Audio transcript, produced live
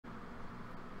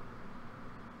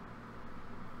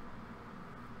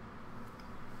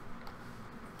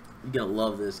You're gonna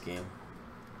love this game.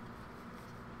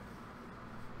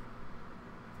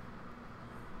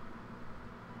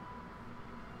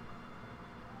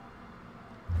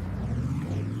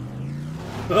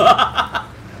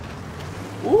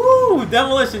 Woo!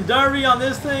 Demolition Derby on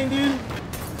this thing, dude.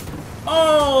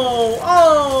 Oh!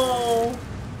 Oh!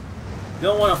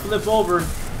 Don't want to flip over.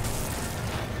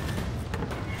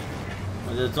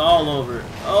 It's all over.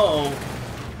 Uh-oh.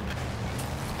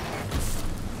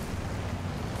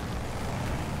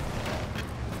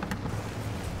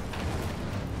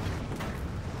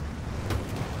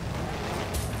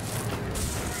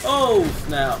 Oh,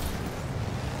 snap.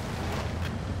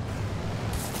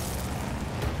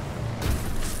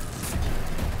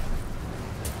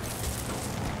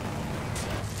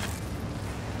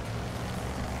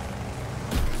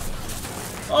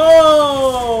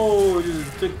 Oh,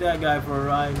 just took that guy for a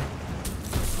ride.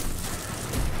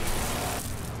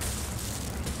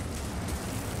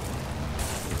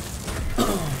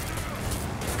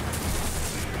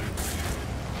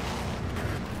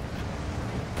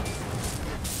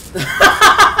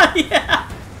 Yeah,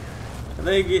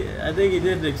 I think he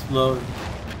did explode.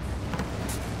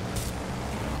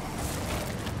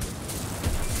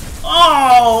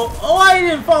 Oh, oh! I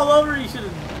didn't fall over. He should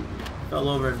have fell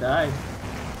over and died.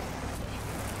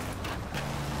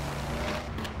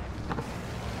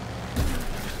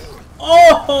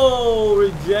 Oh,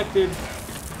 rejected.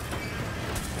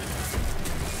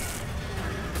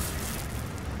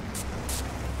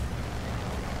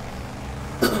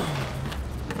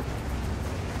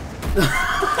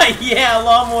 Yeah,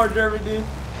 lawnmower derby, dude.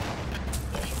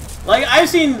 Like, I've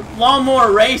seen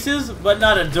lawnmower races, but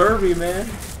not a derby, man.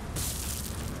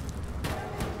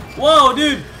 Whoa,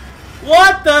 dude.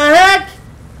 What the heck?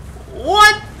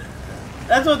 What?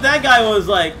 That's what that guy was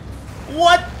like.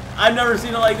 What? I've never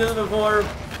seen it like this before.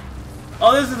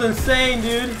 Oh, this is insane,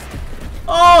 dude.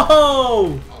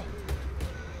 Oh!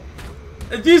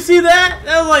 Did you see that?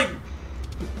 That was like...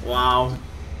 Wow.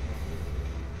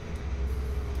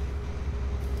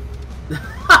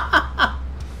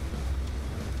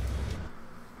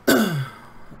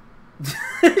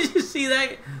 Did you see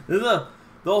that? The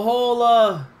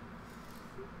whole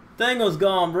thing was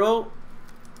gone, bro.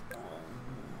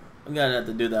 I'm gonna have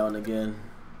to do that one again.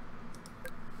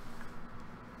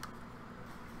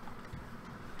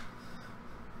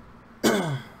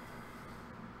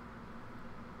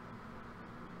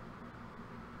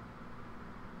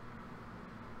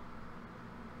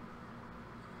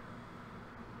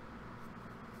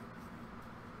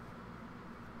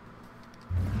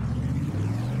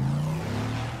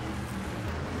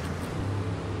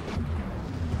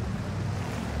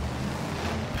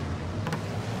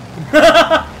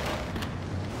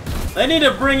 They need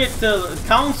to bring it to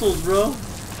councils, bro.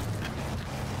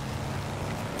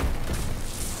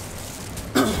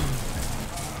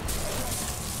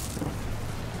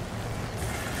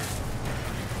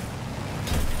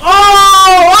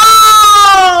 Oh!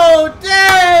 Oh!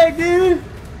 Dang, dude!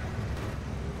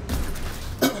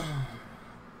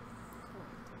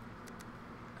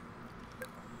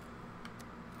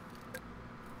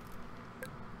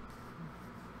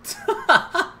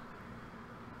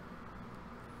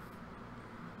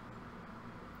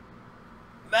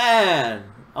 Man,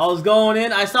 I was going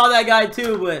in. I saw that guy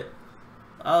too, but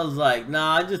I was like,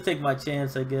 nah, I just take my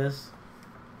chance, I guess.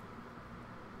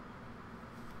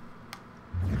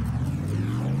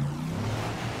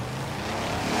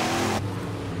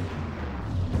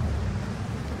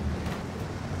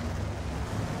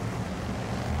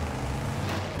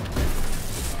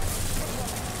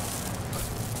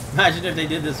 Imagine if they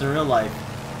did this in real life.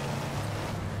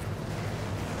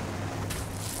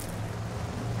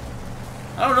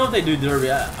 I don't know if they do derby.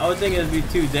 I would think it would be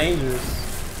too dangerous.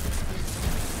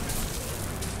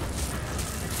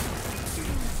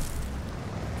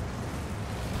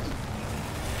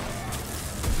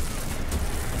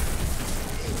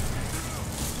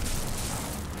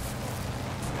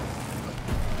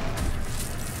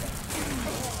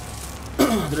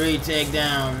 Three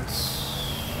takedowns.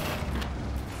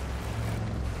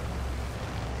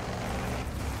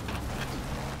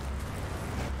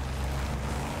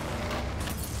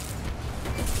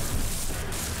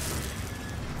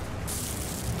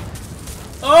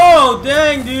 Oh,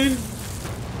 dang, dude.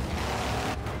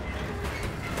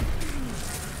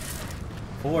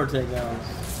 4 takedowns.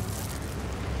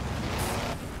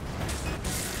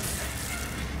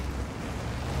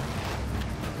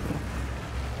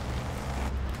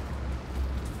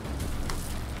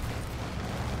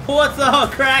 What's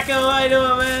up, Kraken? How you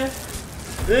doing, man?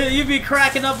 Dude, you be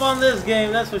cracking up on this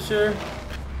game, that's for sure.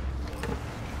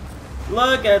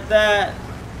 Look at that.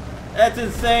 That's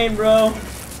insane, bro.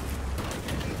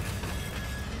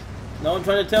 No one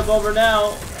trying to tip over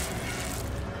now.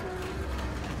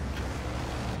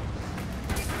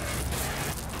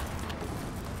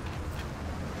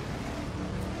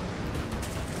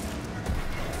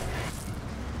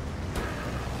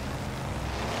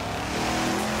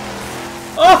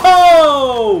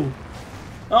 Oh!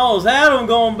 I almost had him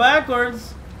going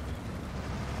backwards.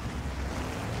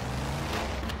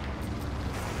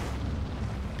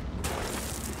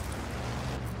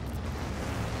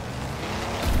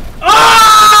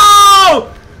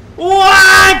 Oh!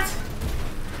 What?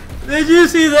 Did you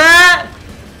see that?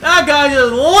 That guy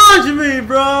just launched me,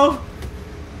 bro.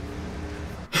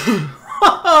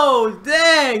 Oh,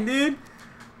 dang, dude.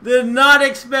 Did not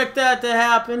expect that to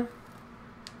happen.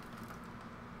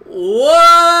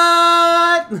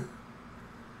 What?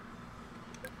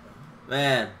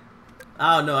 Man,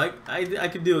 I don't know. I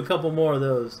could do a couple more of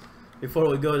those before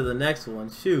we go to the next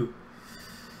one. Shoot.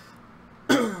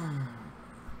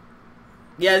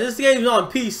 Yeah, this game's on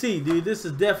PC, dude. This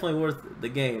is definitely worth the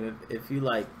game if you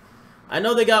like. I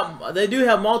know they do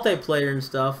have multiplayer and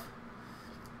stuff.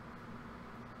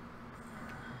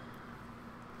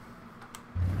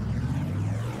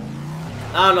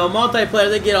 I don't know, multiplayer,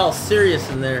 they get all serious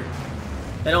in there.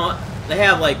 They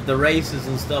have like the races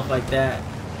and stuff like that.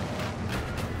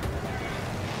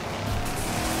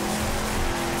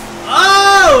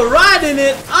 Oh, riding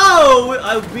it. Oh,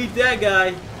 I beat that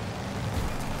guy.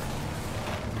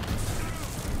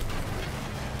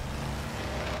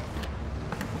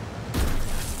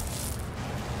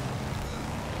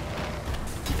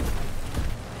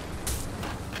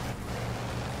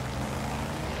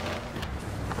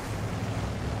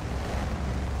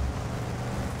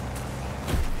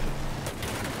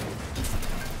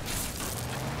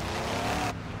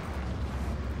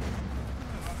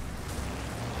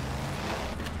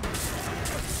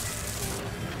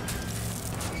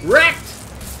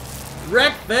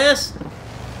 Wrecked fest.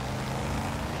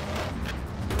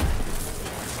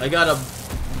 I got a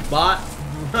bot.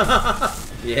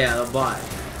 Yeah, the bot.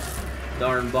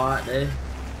 Darn bot, eh?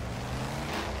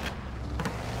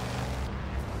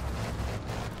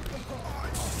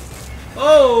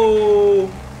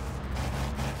 Oh!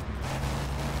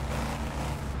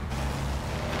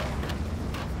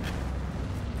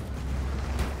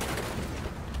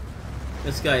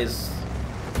 This guy is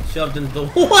shoved into the...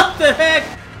 What the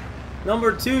heck?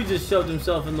 Number 2 just shoved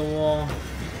himself in the wall.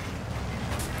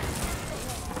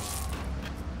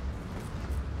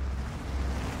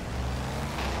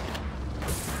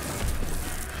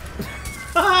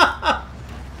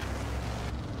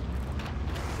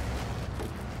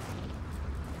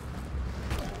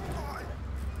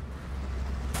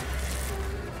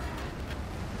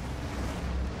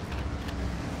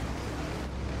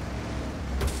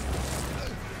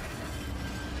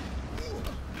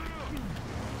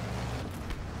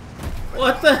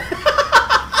 What the? I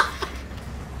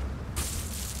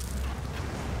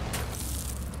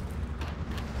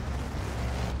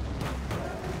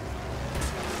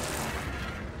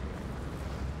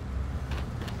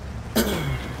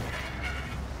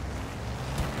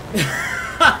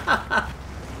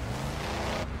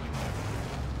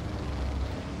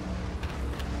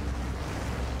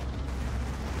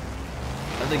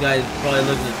think guy's probably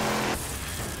looking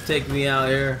to take me out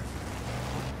here.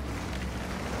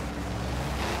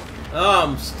 Oh,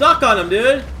 I'm stuck on him,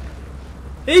 dude.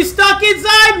 He's stuck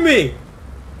inside me.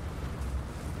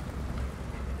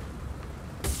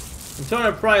 I'm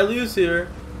trying to pry loose here.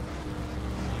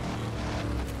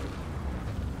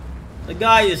 The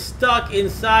guy is stuck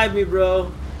inside me,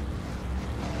 bro.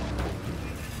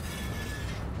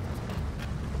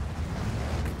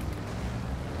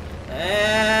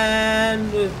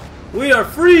 And we are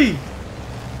free.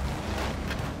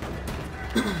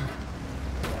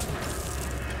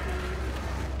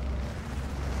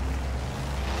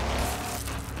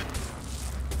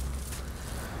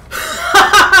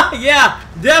 Yeah,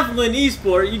 definitely an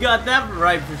esport. You got that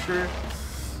right for sure.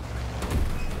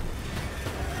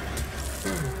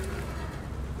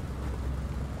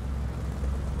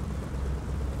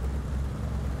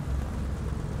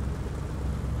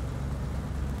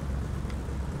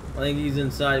 I think he's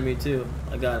inside me too.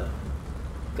 I got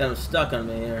him stuck on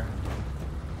me here.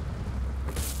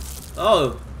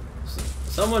 Oh,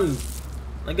 someone!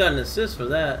 I got an assist for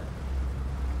that.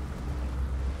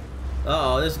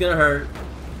 Uh-oh, this is gonna hurt.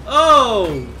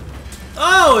 Oh!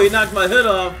 Oh, he knocked my hood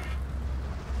off.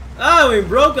 Oh, he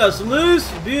broke us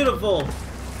loose. Beautiful.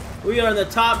 We are in the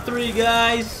top 3,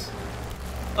 guys.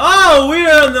 Oh, we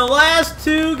are in the last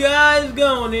 2 guys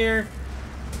going here.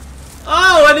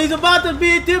 Oh, and he's about to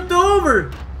be tipped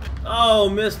over. Oh,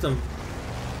 missed him.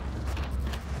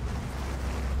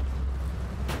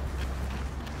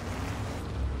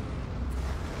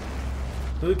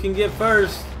 Who can get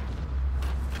first?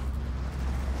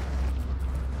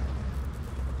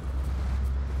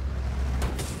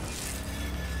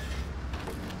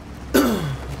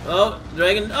 Oh,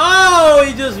 Dragon. Oh,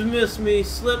 he just missed me.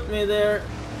 Slipped me there.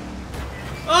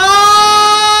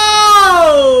 Oh,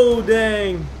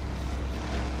 dang.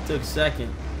 Took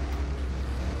second.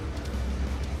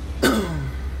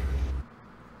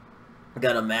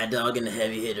 Got a Mad Dog and a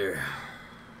Heavy Hitter.